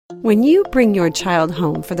When you bring your child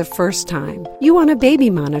home for the first time, you want a baby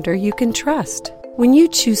monitor you can trust. When you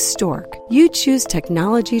choose Stork, you choose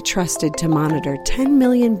technology trusted to monitor 10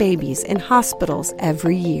 million babies in hospitals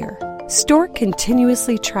every year. Stork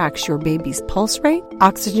continuously tracks your baby's pulse rate,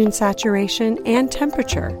 oxygen saturation, and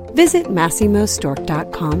temperature. Visit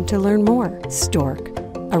MassimoStork.com to learn more. Stork,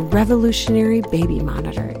 a revolutionary baby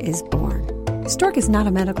monitor, is born. Stork is not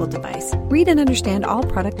a medical device. Read and understand all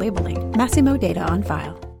product labeling. Massimo data on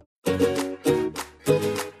file.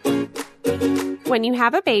 When you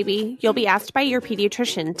have a baby, you'll be asked by your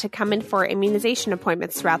pediatrician to come in for immunization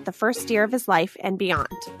appointments throughout the first year of his life and beyond.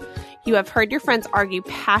 You have heard your friends argue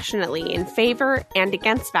passionately in favor and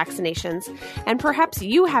against vaccinations, and perhaps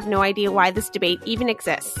you have no idea why this debate even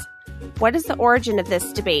exists. What is the origin of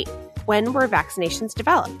this debate? When were vaccinations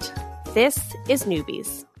developed? This is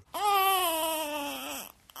Newbies.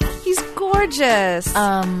 He's gorgeous.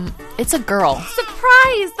 It's a girl.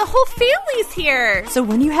 Surprise! The whole family's here! So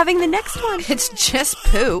when are you having the next one? It's just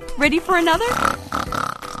poop. Ready for another?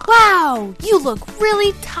 Wow, you look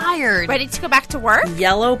really tired. Ready to go back to work?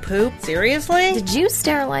 Yellow poop? Seriously? Did you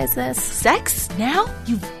sterilize this? Sex? Now?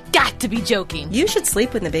 You've got to be joking. You should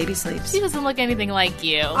sleep when the baby sleeps. She doesn't look anything like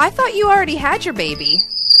you. I thought you already had your baby.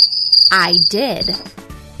 I did.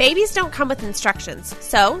 Babies don't come with instructions,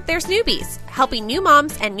 so there's Newbies, helping new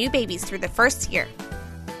moms and new babies through the first year.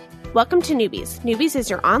 Welcome to Newbies. Newbies is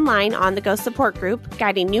your online, on-the-go support group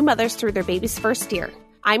guiding new mothers through their baby's first year.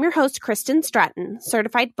 I'm your host, Kristen Stratton,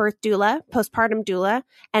 certified birth doula, postpartum doula,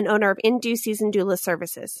 and owner of In-Due Season Doula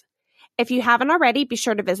Services. If you haven't already, be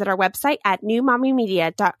sure to visit our website at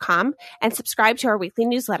newmommymedia.com and subscribe to our weekly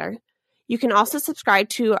newsletter. You can also subscribe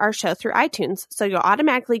to our show through iTunes, so you'll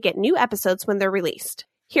automatically get new episodes when they're released.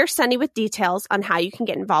 Here's Sunny with details on how you can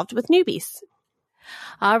get involved with Newbies.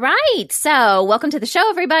 All right. So welcome to the show,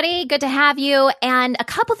 everybody. Good to have you. And a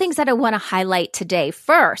couple things that I want to highlight today.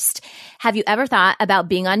 First, have you ever thought about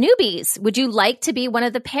being on Newbies? Would you like to be one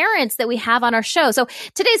of the parents that we have on our show? So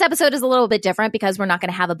today's episode is a little bit different because we're not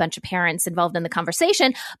going to have a bunch of parents involved in the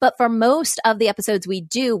conversation. But for most of the episodes we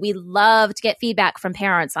do, we love to get feedback from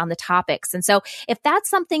parents on the topics. And so if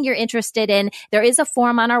that's something you're interested in, there is a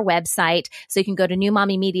form on our website. So you can go to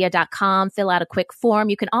newmommymedia.com, fill out a quick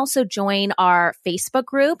form. You can also join our Facebook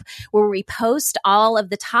group where we post all of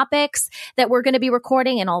the topics that we're going to be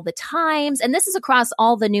recording and all the times. And this is across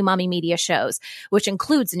all the New Mommy Media shows, which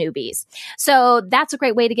includes Newbies. So that's a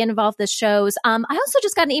great way to get involved with the shows. I also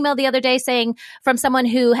just got an email the other day saying from someone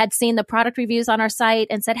who had seen the product reviews on our site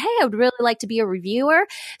and said, hey, I would really like to be a reviewer.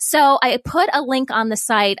 So I put a link on the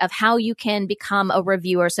site of how you can become a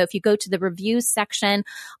reviewer. So if you go to the reviews section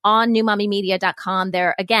on newmommymedia.com,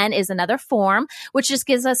 there again is another form, which just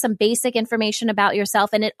gives us some basic information about yourself,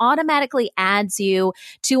 and it automatically adds you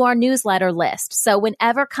to our newsletter list. So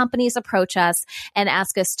whenever companies approach us and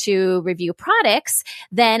ask us to review products,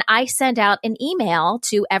 then I send out an email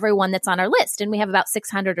to everyone that's on our list. And we have about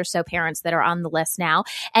 600 or so parents that are on the list now.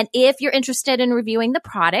 And if you're interested in reviewing the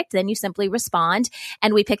product, then you simply respond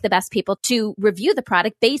and we pick the best people to review the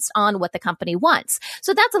product based on what the company wants.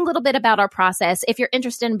 So that's a little bit about our process. If you're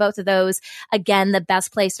interested in both of those, again, the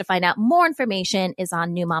best place to find out more information is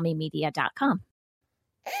on newmommymedia.com.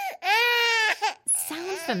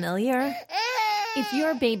 Sound familiar? If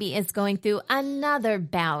your baby is going through another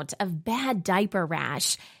bout of bad diaper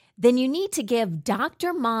rash, then you need to give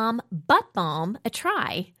Dr. Mom Butt Balm a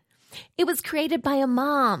try. It was created by a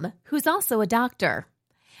mom who's also a doctor.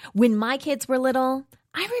 When my kids were little,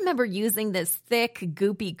 I remember using this thick,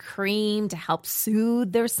 goopy cream to help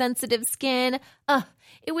soothe their sensitive skin.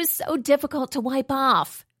 It was so difficult to wipe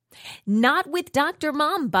off. Not with Dr.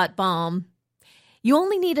 Mom Butt Balm. You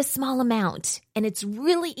only need a small amount, and it's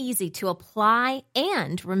really easy to apply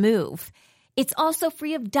and remove. It's also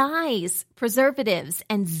free of dyes, preservatives,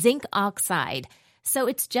 and zinc oxide, so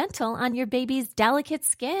it's gentle on your baby's delicate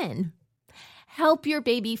skin. Help your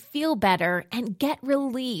baby feel better and get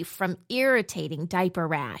relief from irritating diaper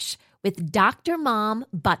rash with Dr. Mom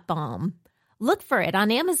Butt Balm. Look for it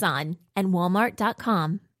on Amazon and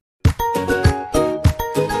Walmart.com.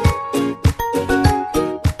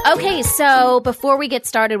 Okay, so before we get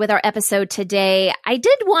started with our episode today, I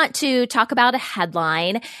did want to talk about a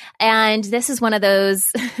headline, and this is one of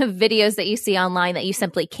those videos that you see online that you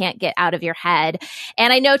simply can't get out of your head.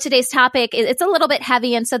 And I know today's topic, it's a little bit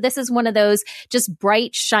heavy, and so this is one of those just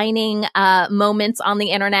bright, shining moments on the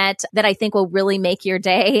internet that I think will really make your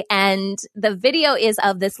day. And the video is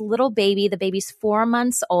of this little baby. The baby's 4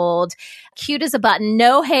 months old, cute as a button,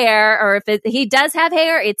 no hair, or if he does have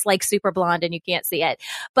hair, it's like super blonde and you can't see it.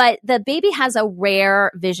 But the baby has a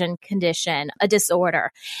rare vision condition, a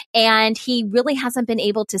disorder, and he really hasn't been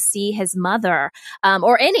able to see his mother,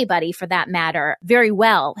 or anybody for that matter, very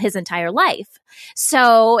well his entire life.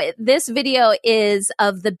 So this video is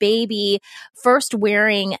of the baby first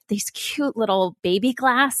wearing these cute little baby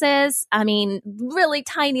glasses. I mean, really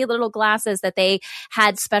tiny little glasses that they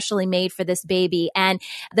had specially made for this baby. And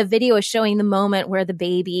the video is showing the moment where the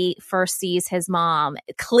baby first sees his mom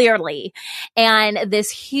clearly. And this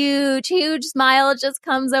huge, huge smile just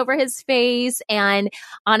comes over his face. And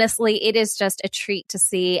honestly, it is just a treat to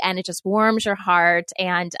see. And it just warms your heart.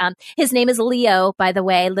 And his name is Leo, by the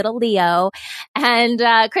way, little Leo. And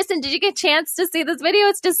Kristen, did you get a chance to see this video?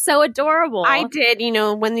 It's just so adorable. I did. You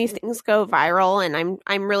know, when these things go viral, and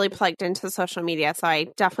I'm really plugged into social media, so I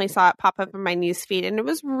definitely saw it pop up in my newsfeed, and it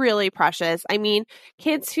was really precious. I mean,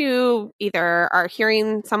 kids who either are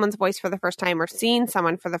hearing someone's voice for the first time or seeing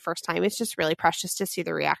someone for the first time, it's just really precious to see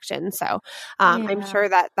the reaction. So I'm sure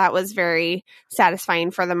that was very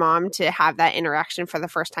satisfying for the mom to have that interaction for the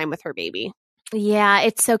first time with her baby. Yeah,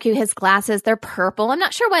 it's so cute. His glasses, they're purple. I'm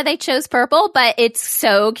not sure why they chose purple, but it's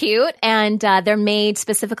so cute. And they're made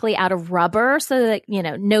specifically out of rubber so that, you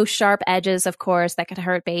know, no sharp edges, of course, that could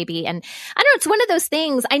hurt baby. And I don't know, it's one of those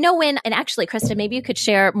things. I know when, and actually, Kristen, maybe you could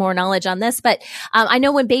share more knowledge on this, but I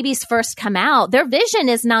know when babies first come out, their vision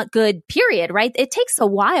is not good, period, right? It takes a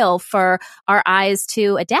while for our eyes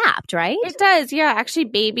to adapt, right? It does, yeah. Actually,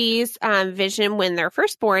 babies' vision when they're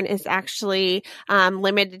first born is actually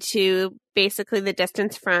limited to basically the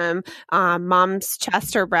distance from mom's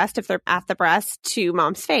chest or breast, if they're at the breast, to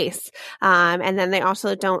mom's face. And then they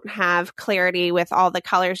also don't have clarity with all the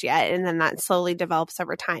colors yet. And then that slowly develops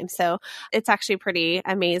over time. So it's actually pretty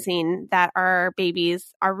amazing that our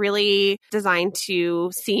babies are really designed to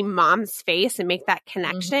see mom's face and make that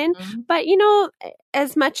connection. Mm-hmm. But, you know,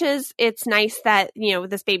 as much as it's nice that, you know,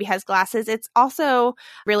 this baby has glasses, it's also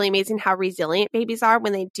really amazing how resilient babies are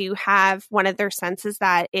when they do have one of their senses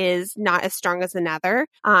that is not as strong as another.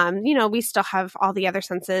 You know, we still have all the other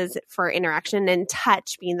senses for interaction, and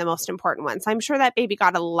touch being the most important one. So I'm sure that baby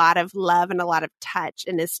got a lot of love and a lot of touch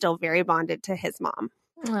and is still very bonded to his mom.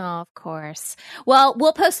 Oh, of course. Well,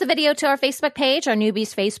 we'll post the video to our Facebook page, our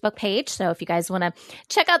Newbies Facebook page. So if you guys want to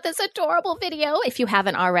check out this adorable video, if you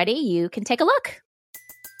haven't already, you can take a look.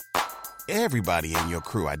 Everybody in your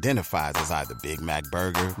crew identifies as either Big Mac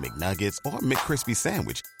Burger, McNuggets, or McCrispy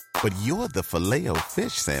Sandwich. But you're the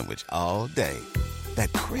Filet-O-Fish Sandwich all day.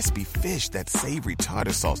 That crispy fish, that savory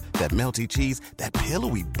tartar sauce, that melty cheese, that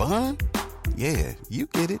pillowy bun. Yeah, you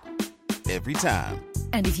get it. Every time.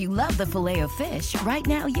 And if you love the Filet-O-Fish, right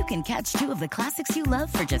now you can catch two of the classics you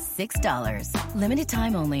love for just $6. Limited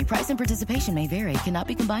time only. Price and participation may vary. Cannot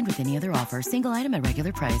be combined with any other offer. Single item at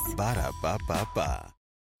regular price. Ba-da-ba-ba-ba.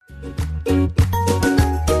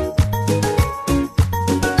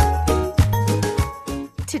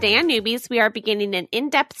 Today on Newbies, we are beginning an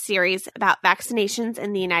in-depth series about vaccinations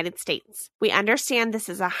in the United States. We understand this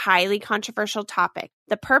is a highly controversial topic.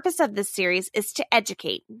 The purpose of this series is to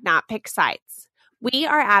educate, not pick sides. We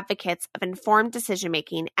are advocates of informed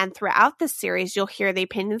decision-making, and throughout this series, you'll hear the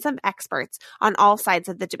opinions of experts on all sides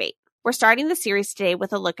of the debate. We're starting the series today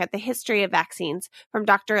with a look at the history of vaccines from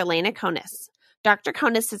Dr. Elena Conis. Dr.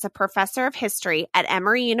 Conis is a professor of history at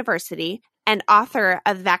Emory University and author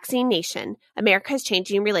of Vaccine Nation, America's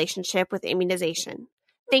Changing Relationship with Immunization.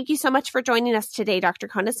 Thank you so much for joining us today, Dr.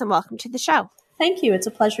 Conis, and welcome to the show. Thank you. It's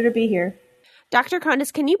a pleasure to be here. Dr.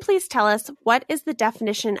 Conis, can you please tell us what is the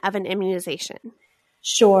definition of an immunization?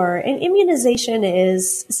 Sure. An immunization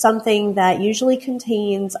is something that usually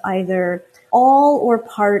contains either all or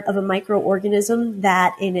part of a microorganism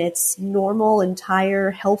that in its normal, entire,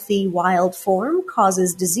 healthy, wild form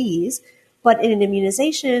causes disease. But in an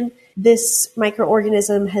immunization, this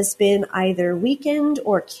microorganism has been either weakened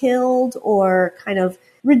or killed or kind of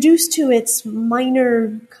reduced to its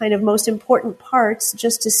minor, kind of most important parts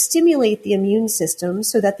just to stimulate the immune system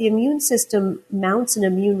so that the immune system mounts an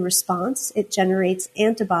immune response. It generates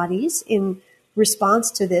antibodies in response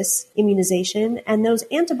to this immunization, and those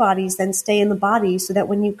antibodies then stay in the body so that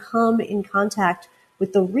when you come in contact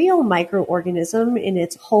with the real microorganism in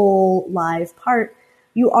its whole live part,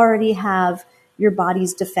 you already have your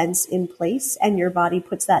body's defense in place, and your body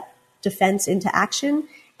puts that defense into action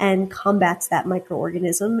and combats that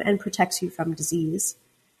microorganism and protects you from disease.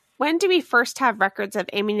 When do we first have records of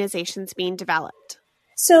immunizations being developed?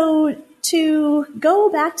 So to go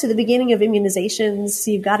back to the beginning of immunizations,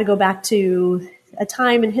 you've got to go back to a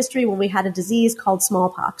time in history when we had a disease called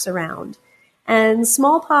smallpox around. And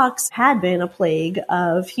smallpox had been a plague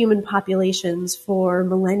of human populations for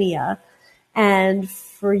millennia. And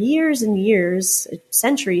for years and years,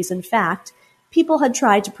 centuries in fact, people had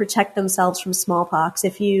tried to protect themselves from smallpox.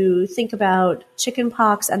 If you think about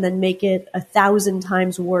chickenpox and then make it 1,000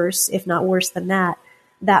 times worse, if not worse than that,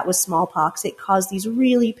 that was smallpox. It caused these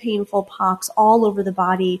really painful pocks all over the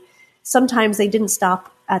body. Sometimes they didn't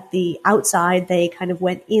stop at the outside. They kind of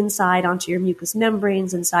went inside onto your mucous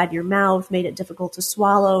membranes, inside your mouth, made it difficult to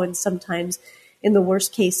swallow. And sometimes, in the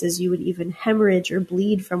worst cases, you would even hemorrhage or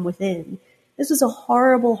bleed from within. This was a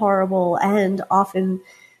horrible, horrible, and often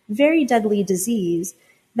very deadly disease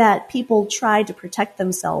that people tried to protect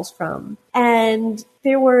themselves from. And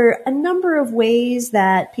there were a number of ways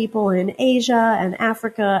that people in Asia and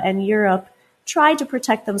Africa and Europe tried to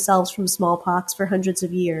protect themselves from smallpox for hundreds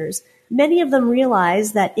of years. Many of them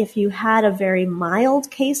realized that if you had a very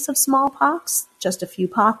mild case of smallpox, just a few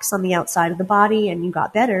pocks on the outside of the body, and you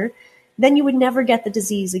got better, then you would never get the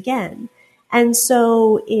disease again. And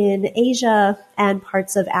so in Asia and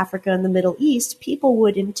parts of Africa and the Middle East, people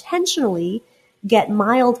would intentionally get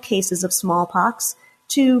mild cases of smallpox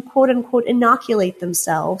to quote unquote inoculate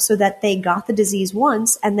themselves so that they got the disease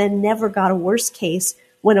once and then never got a worse case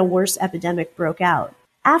when a worse epidemic broke out.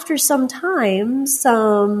 After some time,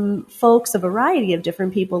 some folks, a variety of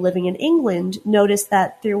different people living in England, noticed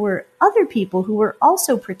that there were other people who were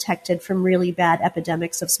also protected from really bad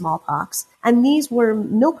epidemics of smallpox. And these were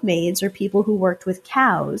milkmaids, or people who worked with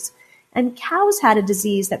cows. And cows had a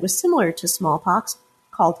disease that was similar to smallpox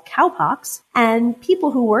called cowpox. And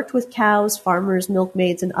people who worked with cows, farmers,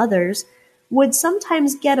 milkmaids, and others, would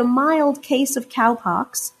sometimes get a mild case of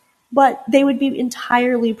cowpox, but they would be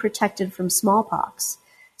entirely protected from smallpox.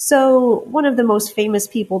 So one of the most famous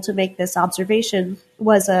people to make this observation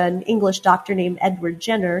was an English doctor named Edward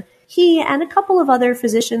Jenner. He and a couple of other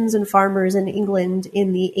physicians and farmers in England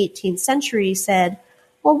in the 18th century said,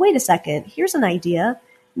 well, wait a second, here's an idea.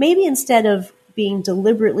 Maybe instead of being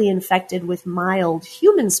deliberately infected with mild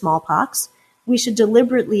human smallpox, we should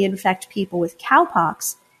deliberately infect people with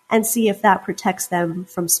cowpox and see if that protects them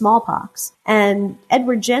from smallpox. And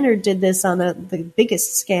Edward Jenner did this on the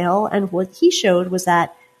biggest scale, and what he showed was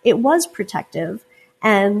that it was protective.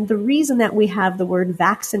 And the reason that we have the word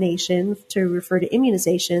vaccination to refer to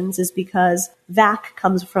immunizations is because vac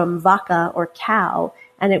comes from vaca, or cow,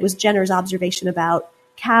 and it was Jenner's observation about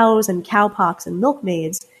cows and cowpox and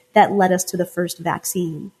milkmaids that led us to the first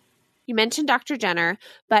vaccine. You mentioned Dr. Jenner,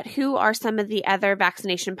 but who are some of the other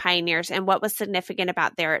vaccination pioneers and what was significant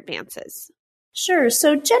about their advances? Sure.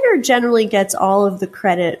 So Jenner generally gets all of the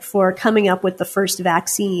credit for coming up with the first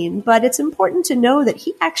vaccine, but it's important to know that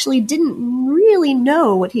he actually didn't really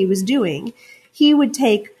know what he was doing. He would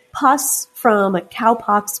take pus from a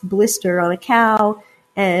cowpox blister on a cow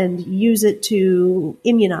and use it to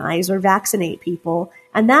immunize or vaccinate people.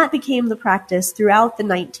 And that became the practice throughout the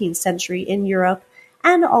 19th century in Europe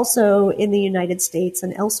and also in the United States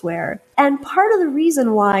and elsewhere. And part of the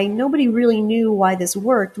reason why nobody really knew why this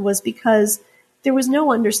worked was because there was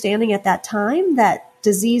no understanding at that time that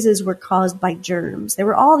diseases were caused by germs. There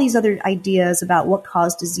were all these other ideas about what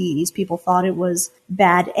caused disease. People thought it was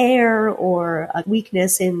bad air or a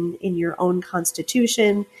weakness in your own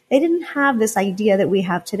constitution. They didn't have this idea that we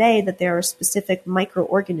have today that there are specific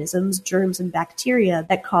microorganisms, germs and bacteria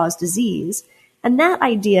that cause disease. And that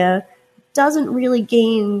idea doesn't really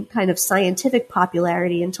gain kind of scientific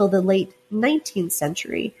popularity until the late 19th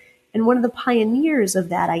century. And one of the pioneers of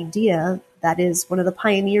that idea, that is, one of the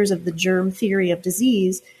pioneers of the germ theory of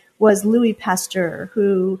disease, was Louis Pasteur,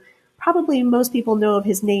 who probably most people know of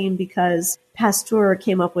his name because Pasteur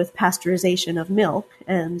came up with pasteurization of milk,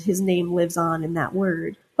 and his name lives on in that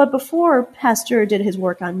word. But before Pasteur did his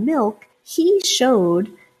work on milk, he showed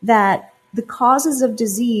that the causes of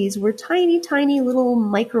disease were tiny, tiny little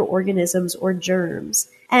microorganisms or germs.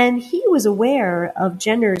 And he was aware of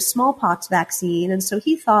Jenner's smallpox vaccine, and so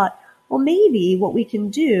he thought, well, maybe what we can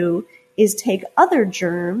do is take other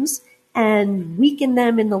germs and weaken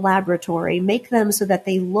them in the laboratory, make them so that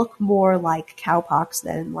they look more like cowpox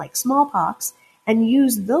than like smallpox, and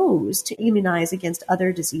use those to immunize against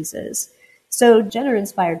other diseases. So Jenner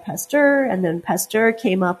inspired Pasteur, and then Pasteur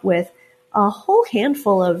came up with a whole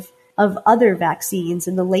handful of other vaccines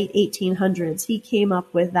in the late 1800s. He came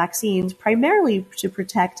up with vaccines primarily to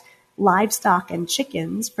protect livestock and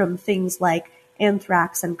chickens from things like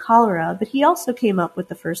anthrax and cholera, but he also came up with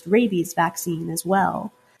the first rabies vaccine as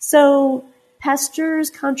well. So Pasteur's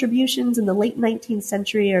contributions in the late 19th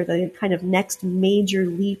century are the kind of next major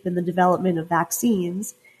leap in the development of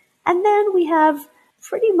vaccines. And then we have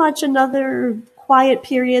pretty much another quiet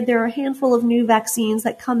period. There are a handful of new vaccines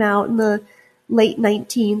that come out in the late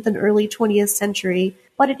 19th and early 20th century,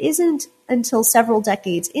 but it isn't until several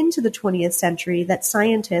decades into the 20th century that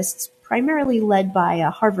scientists, primarily led by a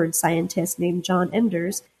Harvard scientist named John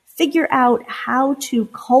Enders, figure out how to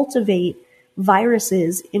cultivate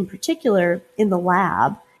viruses in particular in the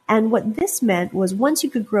lab. And what this meant was once you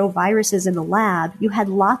could grow viruses in the lab, you had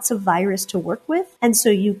lots of virus to work with. And so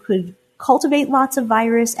you could cultivate lots of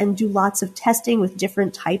virus and do lots of testing with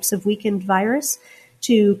different types of weakened virus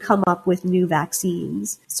to come up with new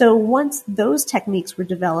vaccines. So once those techniques were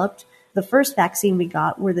developed, the first vaccine we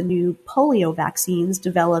got were the new polio vaccines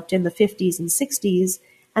developed in the 50s and 60s,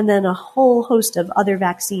 and then a whole host of other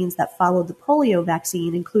vaccines that followed the polio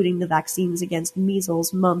vaccine, including the vaccines against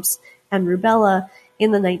measles, mumps, and rubella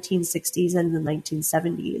in the 1960s and the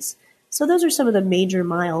 1970s. So those are some of the major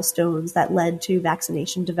milestones that led to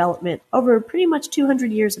vaccination development over pretty much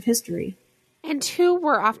 200 years of history. And who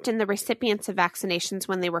were often the recipients of vaccinations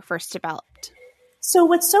when they were first developed? So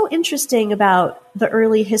what's so interesting about the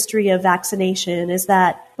early history of vaccination is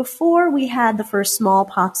that before we had the first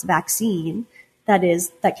smallpox vaccine,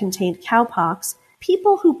 that contained cowpox,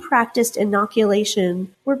 people who practiced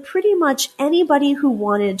inoculation were pretty much anybody who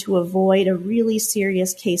wanted to avoid a really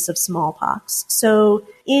serious case of smallpox. So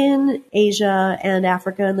in Asia and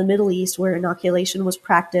Africa and the Middle East, where inoculation was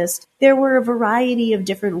practiced, there were a variety of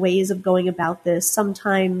different ways of going about this.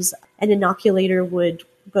 Sometimes an inoculator would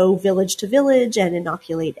go village to village and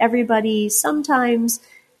inoculate everybody. Sometimes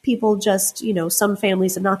people just, some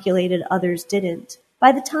families inoculated, others didn't.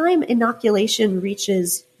 By the time inoculation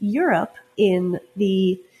reaches Europe in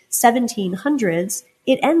the 1700s,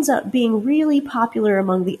 it ends up being really popular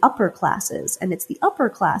among the upper classes. And it's the upper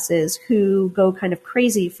classes who go kind of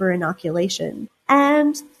crazy for inoculation.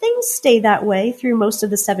 And things stay that way through most of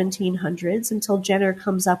the 1700s until Jenner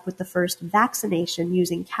comes up with the first vaccination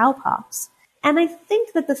using cowpox. And I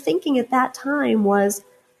think that the thinking at that time was,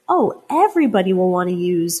 everybody will want to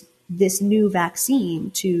use this new vaccine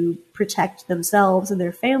to protect themselves and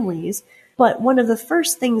their families. But one of the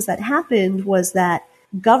first things that happened was that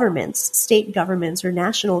governments, state governments or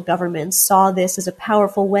national governments, saw this as a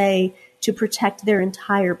powerful way to protect their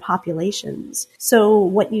entire populations. So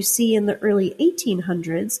what you see in the early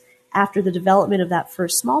 1800s, after the development of that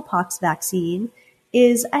first smallpox vaccine,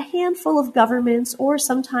 is a handful of governments or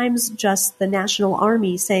sometimes just the national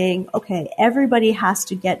army saying, okay, everybody has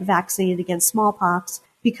to get vaccinated against smallpox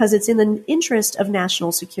because it's in the interest of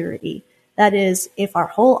national security. That is, if our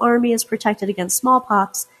whole army is protected against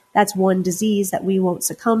smallpox, that's one disease that we won't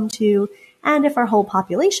succumb to. And if our whole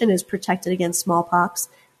population is protected against smallpox,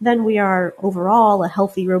 then we are overall a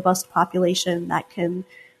healthy, robust population that can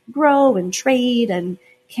grow and trade and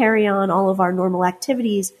carry on all of our normal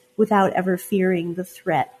activities without ever fearing the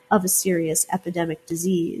threat of a serious epidemic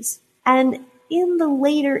disease. And in the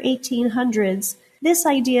later 1800s, this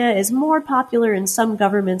idea is more popular in some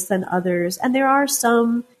governments than others, and there are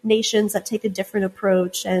some nations that take a different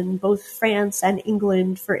approach, and both France and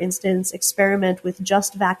England, for instance, experiment with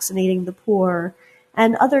just vaccinating the poor,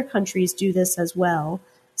 and other countries do this as well.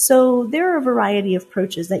 So there are a variety of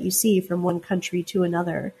approaches that you see from one country to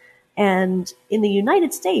another. And in the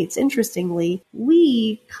United States, interestingly,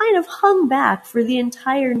 we kind of hung back for the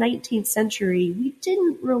entire 19th century. We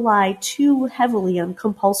didn't rely too heavily on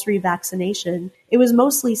compulsory vaccination. It was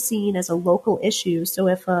mostly seen as a local issue. So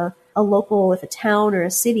if a town or a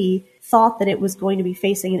city thought that it was going to be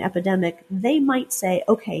facing an epidemic, they might say,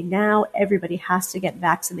 okay, now everybody has to get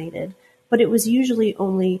vaccinated. But it was usually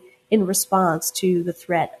only in response to the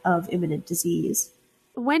threat of imminent disease.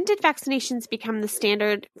 When did vaccinations become the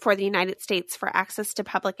standard for the United States for access to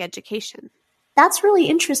public education? That's really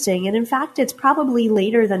interesting, and in fact, it's probably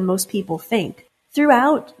later than most people think.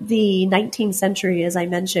 Throughout the 19th century, as I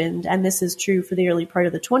mentioned, and this is true for the early part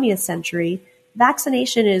of the 20th century,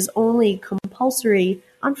 vaccination is only compulsory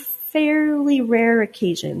on fairly rare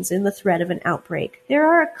occasions in the threat of an outbreak. There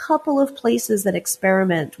are a couple of places that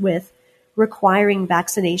experiment with requiring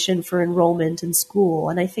vaccination for enrollment in school.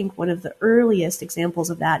 And I think one of the earliest examples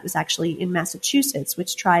of that is actually in Massachusetts,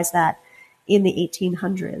 which tries that in the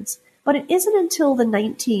 1800s. But it isn't until the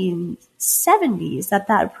 1970s that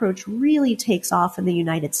that approach really takes off in the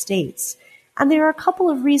United States. And there are a couple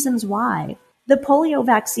of reasons why. The polio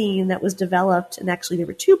vaccine that was developed, and actually there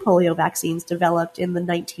were two polio vaccines developed in the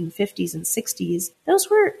 1950s and 60s, those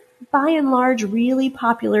were by and large really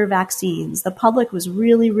popular vaccines. The public was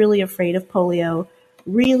really, really afraid of polio,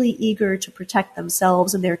 really eager to protect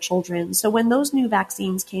themselves and their children. So when those new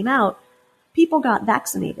vaccines came out, people got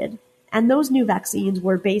vaccinated. And those new vaccines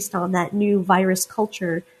were based on that new virus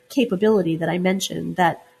culture capability that I mentioned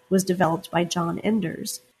that was developed by John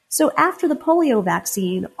Enders. So after the polio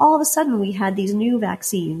vaccine, all of a sudden we had these new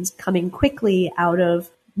vaccines coming quickly out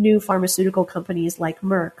of new pharmaceutical companies like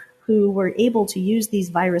Merck, who were able to use these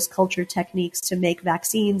virus culture techniques to make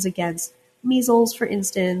vaccines against measles, for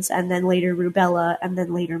instance, and then later rubella, and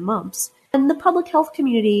then later mumps. And the public health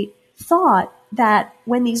community thought that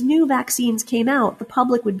when these new vaccines came out, the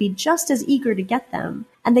public would be just as eager to get them.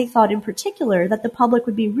 And they thought in particular that the public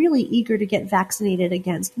would be really eager to get vaccinated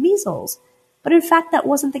against measles. But in fact, that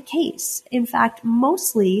wasn't the case. In fact,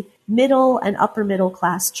 mostly middle and upper middle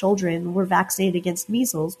class children were vaccinated against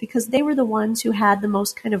measles because they were the ones who had the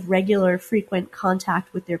most kind of regular, frequent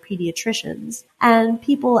contact with their pediatricians. And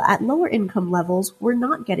people at lower income levels were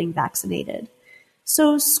not getting vaccinated.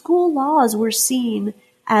 So school laws were seen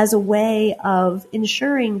as a way of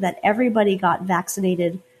ensuring that everybody got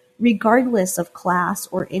vaccinated regardless of class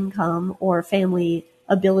or income or family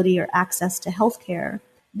ability or access to healthcare.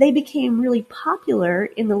 They became really popular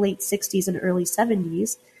in the late 60s and early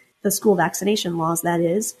 70s, the school vaccination laws, that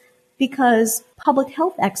is, because public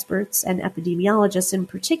health experts and epidemiologists in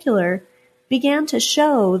particular began to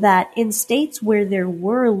show that in states where there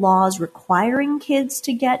were laws requiring kids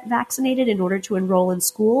to get vaccinated in order to enroll in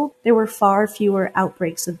school, there were far fewer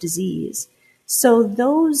outbreaks of disease. So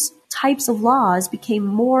those types of laws became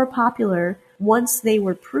more popular once they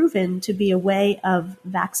were proven to be a way of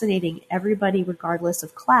vaccinating everybody regardless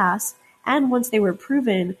of class, and once they were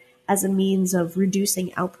proven as a means of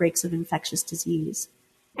reducing outbreaks of infectious disease.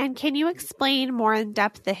 And can you explain more in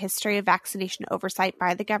depth the history of vaccination oversight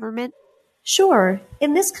by the government? Sure.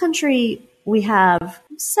 In this country, we have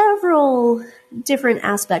several different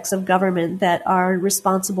aspects of government that are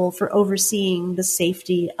responsible for overseeing the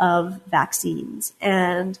safety of vaccines.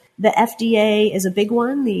 And the FDA is a big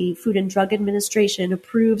one. The Food and Drug Administration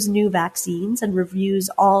approves new vaccines and reviews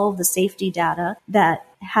all the safety data that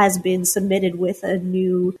has been submitted with a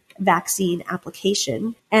new vaccine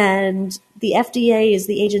application. And the FDA is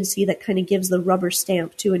the agency that kind of gives the rubber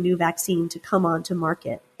stamp to a new vaccine to come onto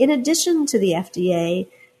market. In addition to the FDA,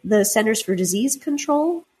 the Centers for Disease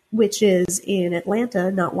Control, which is in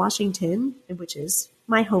Atlanta, not Washington, which is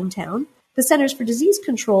my hometown, the Centers for Disease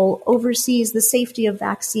Control oversees the safety of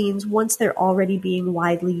vaccines once they're already being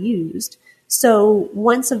widely used. So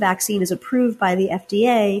once a vaccine is approved by the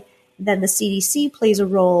FDA, then the CDC plays a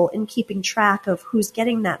role in keeping track of who's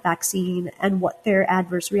getting that vaccine and what their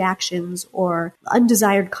adverse reactions or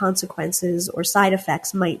undesired consequences or side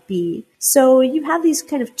effects might be. So you have these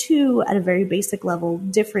kind of two, at a very basic level,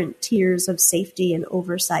 different tiers of safety and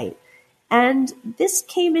oversight. And this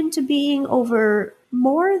came into being over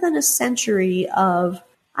more than a century of,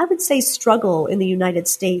 I would say, struggle in the United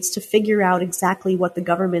States to figure out exactly what the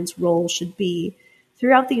government's role should be.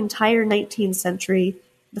 Throughout the entire 19th century,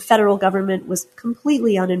 the federal government was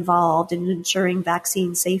completely uninvolved in ensuring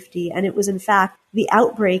vaccine safety, and it was in fact the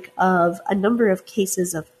outbreak of a number of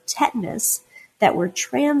cases of tetanus that were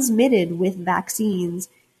transmitted with vaccines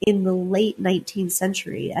in the late 19th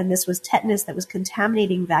century. And this was tetanus that was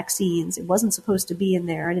contaminating vaccines. It wasn't supposed to be in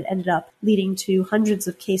there, and it ended up leading to hundreds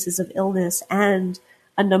of cases of illness and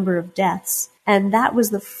a number of deaths. And that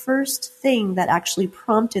was the first thing that actually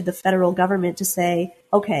prompted the federal government to say,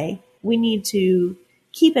 okay, we need to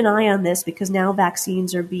keep an eye on this because now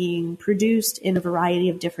vaccines are being produced in a variety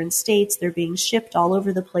of different states. They're being shipped all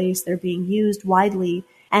over the place. They're being used widely.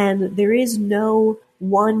 And there is no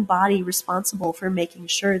one body responsible for making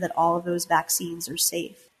sure that all of those vaccines are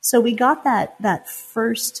safe. So we got that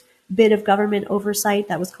first bit of government oversight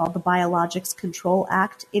that was called the Biologics Control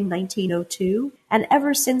Act in 1902. And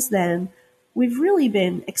ever since then, we've really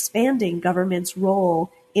been expanding government's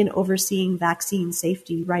role in overseeing vaccine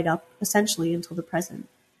safety right up essentially until the present.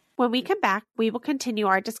 When we come back, we will continue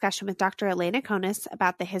our discussion with Dr. Elena Conis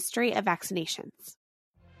about the history of vaccinations.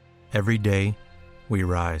 Every day, we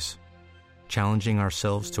rise, challenging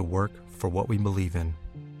ourselves to work for what we believe in.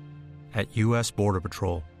 At U.S. Border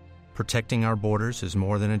Patrol, protecting our borders is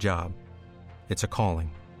more than a job. It's a calling.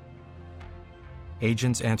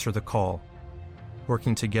 Agents answer the call,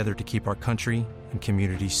 working together to keep our country and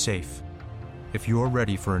communities safe. If you're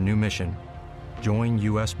ready for a new mission, join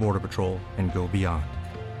U.S. Border Patrol and go beyond.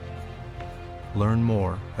 Learn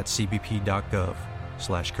more at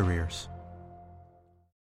cbp.gov/careers.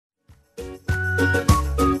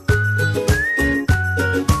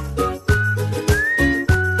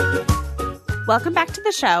 Welcome back to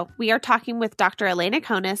the show. We are talking with Dr. Elena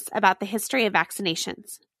Conis about the history of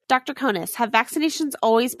vaccinations. Dr. Conis, have vaccinations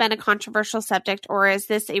always been a controversial subject, or is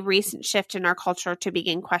this a recent shift in our culture to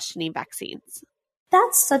begin questioning vaccines?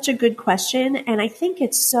 That's such a good question, and I think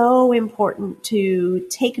it's so important to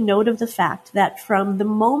take note of the fact that from the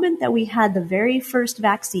moment that we had the very first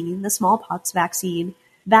vaccine, the smallpox vaccine,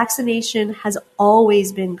 vaccination has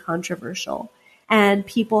always been controversial. And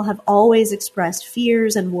people have always expressed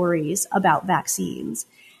fears and worries about vaccines.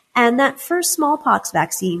 And that first smallpox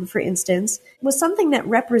vaccine, for instance, was something that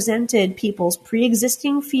represented people's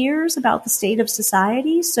pre-existing fears about the state of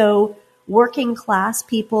society. So working class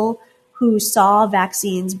people who saw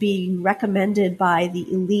vaccines being recommended by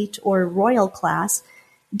the elite or royal class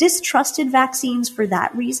distrusted vaccines for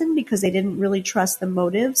that reason, because they didn't really trust the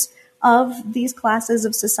motives of these classes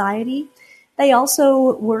of society. They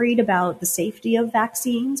also worried about the safety of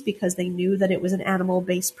vaccines because they knew that it was an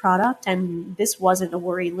animal-based product, and this wasn't a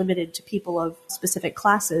worry limited to people of specific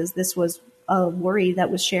classes. This was a worry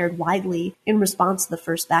that was shared widely in response to the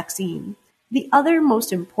first vaccine. The other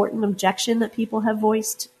most important objection that people have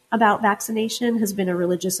voiced about vaccination has been a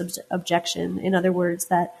religious objection. In other words,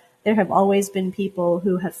 that there have always been people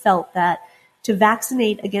who have felt that to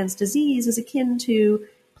vaccinate against disease is akin to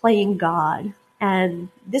playing God. And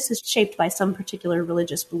this is shaped by some particular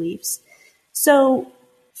religious beliefs. So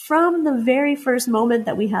from the very first moment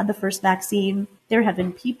that we had the first vaccine, there have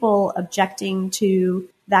been people objecting to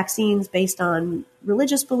vaccines based on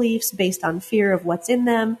religious beliefs, based on fear of what's in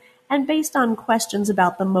them, and based on questions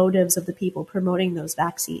about the motives of the people promoting those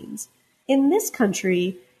vaccines. In this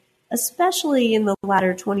country, especially in the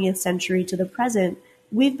latter 20th century to the present,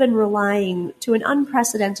 we've been relying to an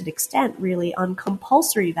unprecedented extent, really, on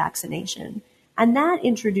compulsory vaccination. And that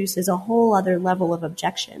introduces a whole other level of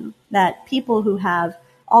objection, that people who have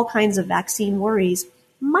all kinds of vaccine worries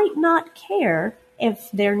might not care if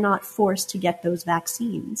they're not forced to get those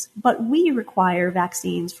vaccines. But we require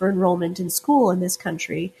vaccines for enrollment in school in this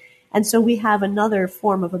country. And so we have another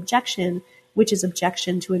form of objection, which is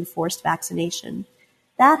objection to enforced vaccination.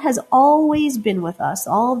 That has always been with us.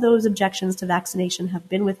 All of those objections to vaccination have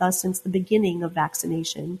been with us since the beginning of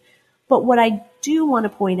vaccination. But what I do want to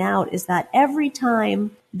point out is that every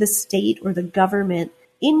time the state or the government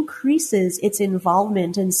increases its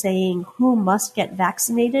involvement in saying who must get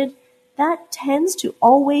vaccinated, that tends to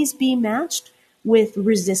always be matched with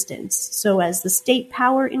resistance. So as the state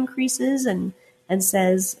power increases and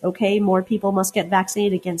says, okay, more people must get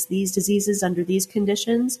vaccinated against these diseases under these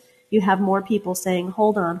conditions, you have more people saying,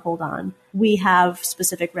 hold on. We have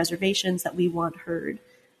specific reservations that we want heard.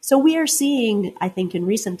 So we are seeing, I think, in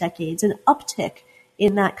recent decades, an uptick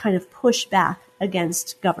in that kind of pushback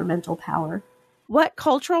against governmental power. What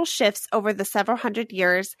cultural shifts over the several hundred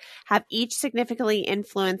years have each significantly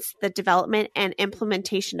influenced the development and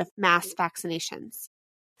implementation of mass vaccinations?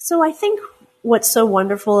 So I think what's so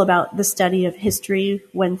wonderful about the study of history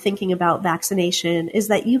when thinking about vaccination is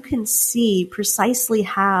that you can see precisely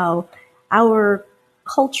how our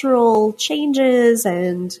cultural changes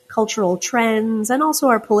and cultural trends and also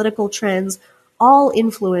our political trends all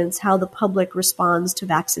influence how the public responds to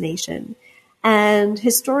vaccination. And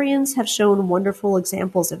historians have shown wonderful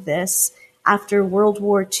examples of this. After World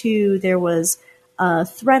War II, there was a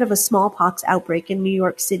threat of a smallpox outbreak in New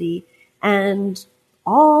York City, and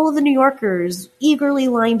all of the New Yorkers eagerly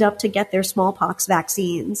lined up to get their smallpox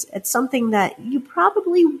vaccines. It's something that you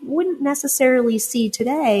probably wouldn't necessarily see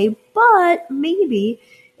today, but maybe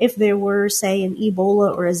if there were, say, an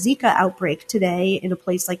Ebola or a Zika outbreak today in a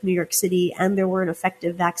place like New York City and there were an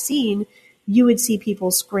effective vaccine, you would see people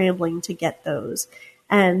scrambling to get those.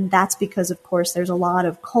 And that's because, of course, there's a lot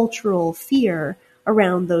of cultural fear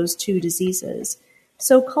around those two diseases.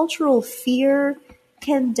 So cultural fear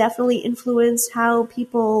can definitely influence how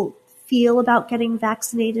people feel about getting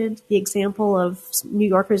vaccinated. The example of New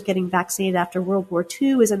Yorkers getting vaccinated after World War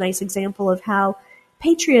II is a nice example of how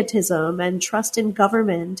patriotism and trust in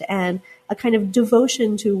government and a kind of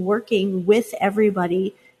devotion to working with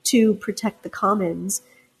everybody to protect the commons,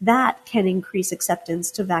 that can increase acceptance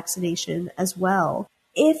to vaccination as well.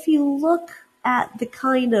 If you look at the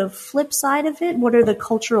kind of flip side of it, what are the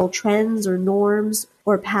cultural trends or norms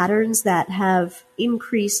or patterns that have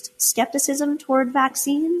increased skepticism toward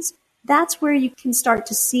vaccines? That's where you can start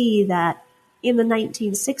to see that in the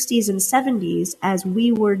 1960s and 70s, as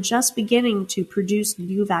we were just beginning to produce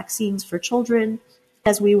new vaccines for children,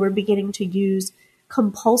 as we were beginning to use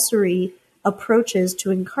compulsory approaches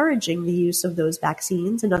to encouraging the use of those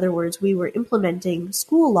vaccines, in other words, we were implementing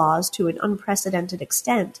school laws to an unprecedented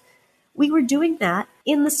extent. We were doing that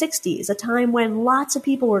in the 60s, a time when lots of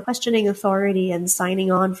people were questioning authority and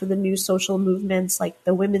signing on for the new social movements like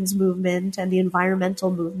the women's movement and the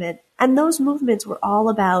environmental movement. And those movements were all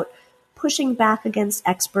about pushing back against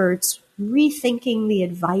experts, rethinking the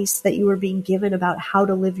advice that you were being given about how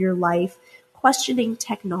to live your life, questioning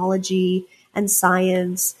technology and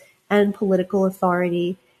science and political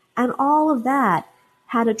authority. And all of that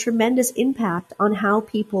had a tremendous impact on how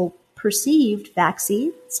people perceived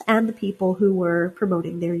vaccines and the people who were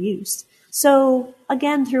promoting their use. So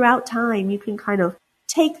again, throughout time, you can kind of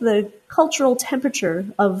take the cultural temperature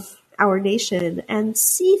of our nation and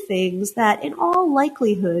see things that in all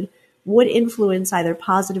likelihood would influence either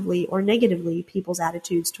positively or negatively people's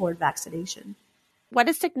attitudes toward vaccination. What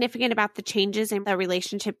is significant about the changes in the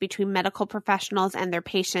relationship between medical professionals and their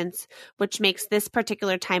patients, which makes this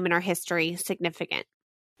particular time in our history significant?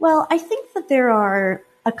 Well, I think that there are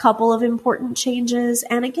a couple of important changes.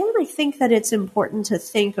 And again, I think that it's important to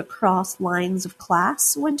think across lines of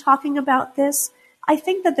class when talking about this. I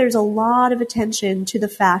think that there's a lot of attention to the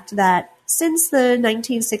fact that since the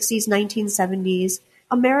 1960s, 1970s,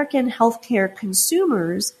 American healthcare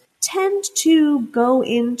consumers tend to go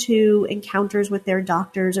into encounters with their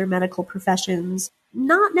doctors or medical professions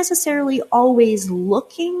not necessarily always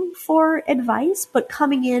looking for advice, but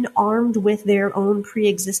coming in armed with their own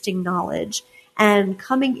pre-existing knowledge and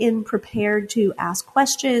coming in prepared to ask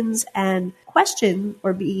questions and question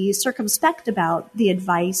or be circumspect about the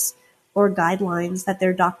advice or guidelines that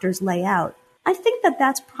their doctors lay out. I think that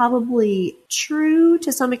that's probably true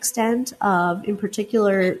to some extent of, in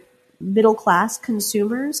particular, middle-class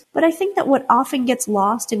consumers. But I think that what often gets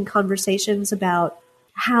lost in conversations about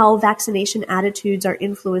how vaccination attitudes are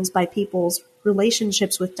influenced by people's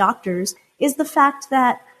relationships with doctors is the fact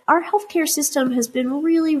that our healthcare system has been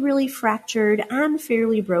really, really fractured and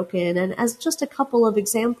fairly broken. And as just a couple of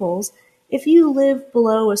examples, if you live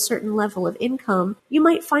below a certain level of income, you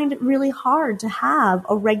might find it really hard to have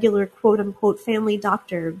a regular quote-unquote family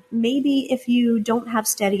doctor. Maybe if you don't have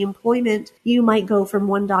steady employment, you might go from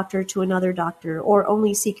one doctor to another doctor or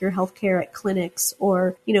only seek your health care at clinics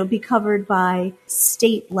or, be covered by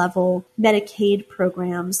state-level Medicaid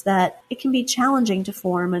programs that it can be challenging to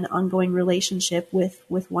form an ongoing relationship with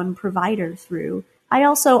one provider through. I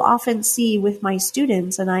also often see with my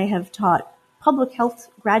students, and I have taught public health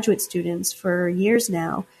graduate students for years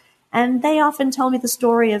now. And they often tell me the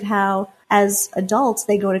story of how as adults,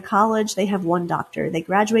 they go to college, they have one doctor. They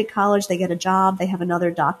graduate college, they get a job, they have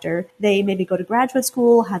another doctor. They maybe go to graduate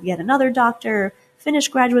school, have yet another doctor, finish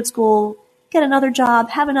graduate school, get another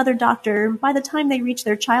job, have another doctor. By the time they reach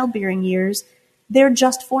their childbearing years, they're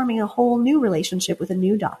just forming a whole new relationship with a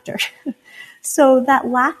new doctor. So that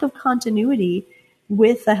lack of continuity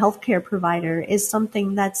with a healthcare provider is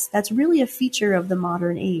something that's really a feature of the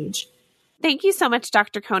modern age. Thank you so much,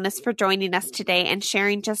 Dr. Konis, for joining us today and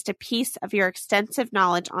sharing just a piece of your extensive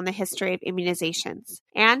knowledge on the history of immunizations.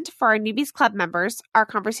 And for our Newbies Club members, our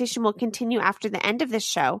conversation will continue after the end of this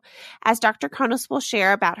show, as Dr. Konis will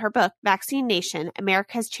share about her book, Vaccine Nation,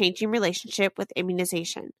 America's Changing Relationship with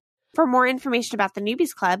Immunization. For more information about the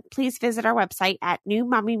Newbies Club, please visit our website at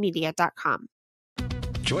newmommymedia.com.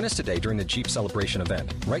 Join us today during the Jeep Celebration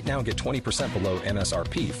event. Right now, get 20% below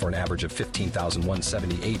MSRP for an average of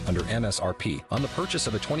 $15,178 under MSRP on the purchase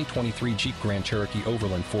of a 2023 Jeep Grand Cherokee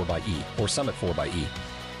Overland 4xE or Summit 4xE.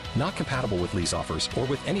 Not compatible with lease offers or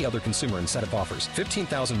with any other consumer incentive offers.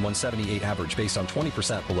 $15,178 average based on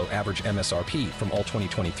 20% below average MSRP from all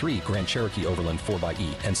 2023 Grand Cherokee Overland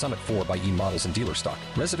 4xE and Summit 4xE models in dealer stock.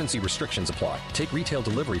 Residency restrictions apply. Take retail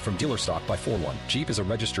delivery from dealer stock by 4/1. Jeep is a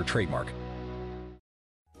registered trademark.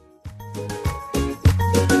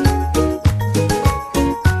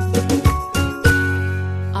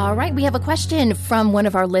 All right, we have a question from one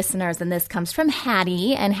of our listeners, and this comes from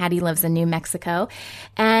Hattie, and Hattie lives in New Mexico.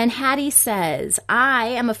 And Hattie says, I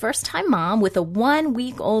am a first-time mom with a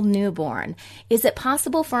 1-week-old newborn. Is it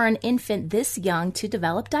possible for an infant this young to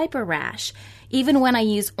develop diaper rash, even when I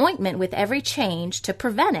use ointment with every change to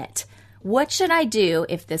prevent it? What should I do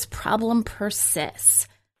if this problem persists?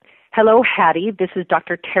 Hello, Hattie. This is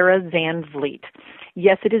Dr. Tara Van Vliet.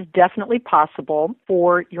 Yes, it is definitely possible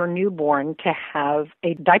for your newborn to have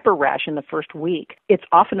a diaper rash in the first week. It's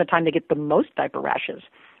often the time they get the most diaper rashes.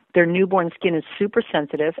 Their newborn skin is super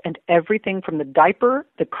sensitive, and everything from the diaper,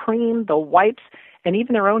 the cream, the wipes, and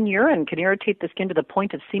even their own urine can irritate the skin to the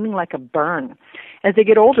point of seeming like a burn. As they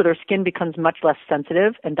get older, their skin becomes much less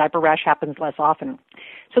sensitive, and diaper rash happens less often.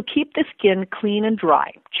 So keep the skin clean and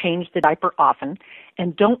dry. Change the diaper often,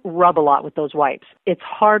 and don't rub a lot with those wipes. It's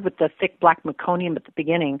hard with the thick black meconium at the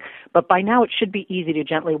beginning, but by now it should be easy to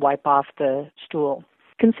gently wipe off the stool.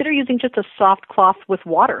 Consider using just a soft cloth with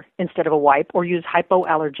water instead of a wipe, or use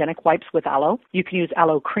hypoallergenic wipes with aloe. You can use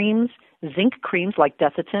aloe creams, zinc creams like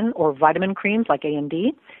Desitin, or vitamin creams like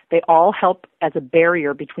A&D. They all help as a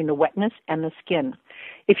barrier between the wetness and the skin.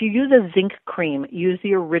 If you use a zinc cream, use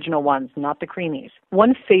the original ones, not the creamies.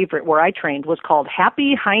 One favorite where I trained was called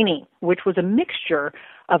Happy Hiney, which was a mixture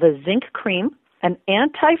of a zinc cream, an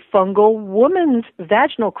antifungal woman's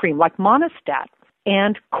vaginal cream like Monistat,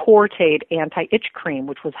 and Cortade anti-itch cream,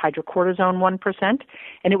 which was hydrocortisone 1%,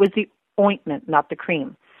 and it was the ointment, not the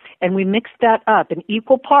cream. And we mixed that up in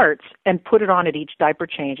equal parts and put it on at each diaper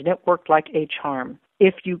change, and it worked like a charm.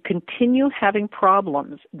 If you continue having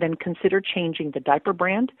problems, then consider changing the diaper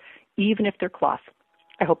brand, even if they're cloth.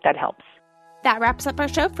 I hope that helps. That wraps up our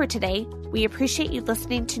show for today. We appreciate you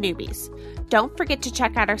listening to Newbies. Don't forget to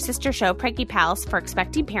check out our sister show, Preggy Pals, for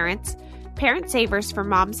expecting parents, Parent Savers for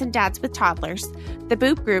moms and dads with toddlers, the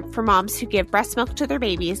Boob Group for moms who give breast milk to their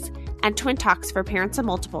babies, and Twin Talks for parents of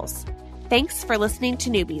multiples. Thanks for listening to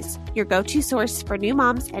Newbies, your go-to source for new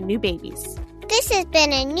moms and new babies. This has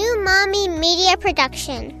been a New Mommy Media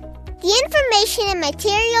production. The information and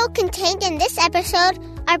material contained in this episode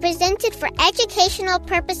are presented for educational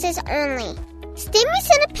purposes only. Statements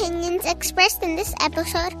and opinions expressed in this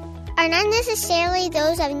episode are not necessarily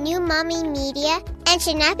those of New Mommy Media and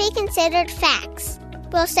should not be considered facts.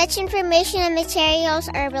 While such information and materials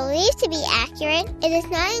are believed to be accurate, it is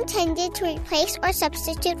not intended to replace or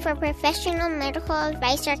substitute for professional medical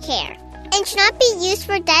advice or care, and should not be used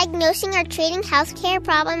for diagnosing or treating healthcare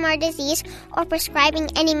problem or disease or prescribing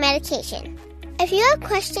any medication. If you have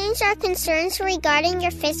questions or concerns regarding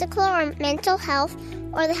your physical or mental health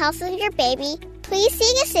or the health of your baby, please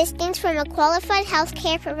seek assistance from a qualified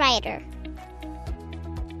healthcare provider.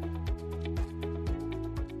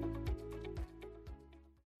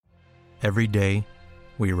 Every day,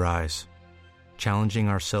 we rise, challenging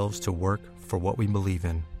ourselves to work for what we believe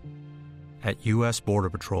in. At U.S.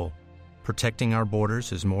 Border Patrol, protecting our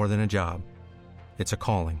borders is more than a job. It's a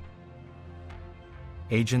calling.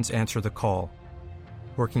 Agents answer the call,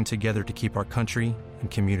 working together to keep our country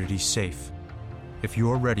and communities safe. If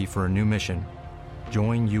you're ready for a new mission,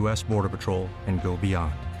 join U.S. Border Patrol and go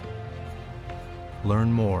beyond.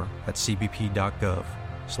 Learn more at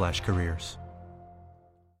cbp.gov/careers.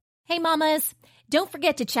 Hey mamas, don't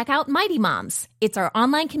forget to check out Mighty Moms. It's our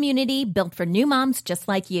online community built for new moms just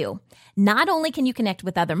like you. Not only can you connect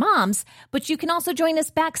with other moms, but you can also join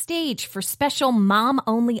us backstage for special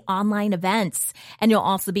mom-only online events. And you'll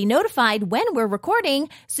also be notified when we're recording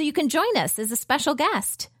so you can join us as a special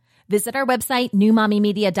guest. Visit our website,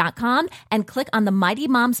 newmommymedia.com, and click on the Mighty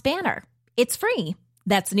Moms banner. It's free.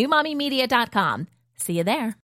 That's newmommymedia.com. See you there.